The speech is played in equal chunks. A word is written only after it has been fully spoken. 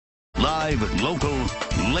Live, local,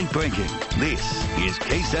 late-breaking. This is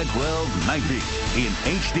KSAT 1290 in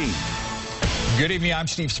HD. Good evening. I'm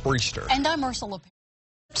Steve Spriester. And I'm Ursula.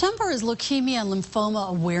 September is Leukemia and Lymphoma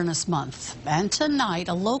Awareness Month. And tonight,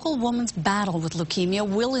 a local woman's battle with leukemia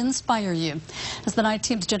will inspire you. As the night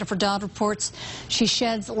team's Jennifer Dodd reports, she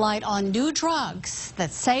sheds light on new drugs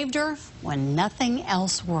that saved her when nothing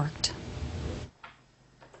else worked.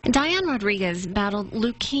 Diane Rodriguez battled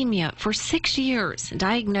leukemia for 6 years.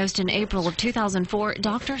 Diagnosed in April of 2004,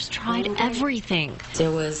 doctors tried everything. There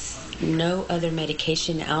was no other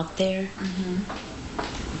medication out there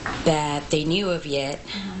that they knew of yet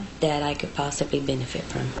that I could possibly benefit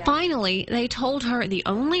from. Finally, they told her the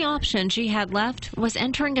only option she had left was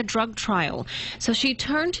entering a drug trial. So she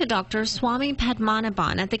turned to Dr. Swami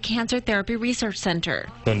Padmanabhan at the Cancer Therapy Research Center.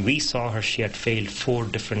 When we saw her, she had failed 4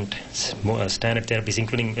 different standard therapies,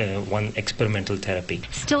 including one experimental therapy.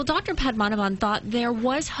 Still, Dr. Padmanabhan thought there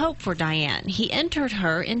was hope for Diane. He entered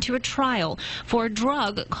her into a trial for a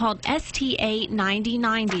drug called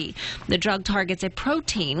STA9090. The drug targets a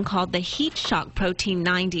protein called the heat shock protein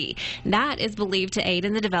 90. That is believed to aid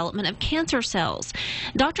in the development of cancer cells.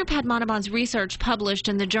 Dr. Padmanabhan's research published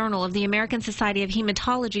in the Journal of the American Society of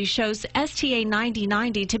Hematology shows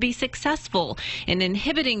STA9090 to be successful in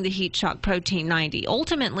inhibiting the heat shock protein 90,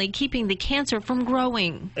 ultimately keeping the cancer from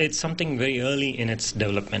growing. It's something very early in its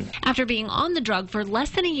development. After being on the drug for less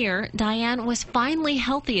than a year, Diane was finally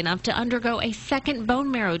healthy enough to undergo a second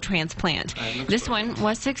bone marrow transplant. This one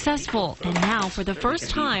was successful, and now, for the first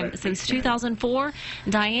time since 2004,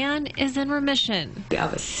 Diane is in remission. I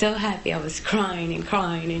was so happy. I was crying and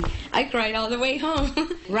crying, and I cried all the way home.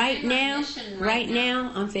 Right now,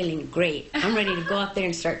 I'm feeling great. I'm ready to go out there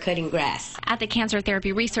and start cutting grass. At the Cancer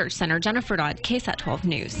Therapy Research Center, Jennifer Dodd, KSAT 12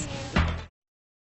 News.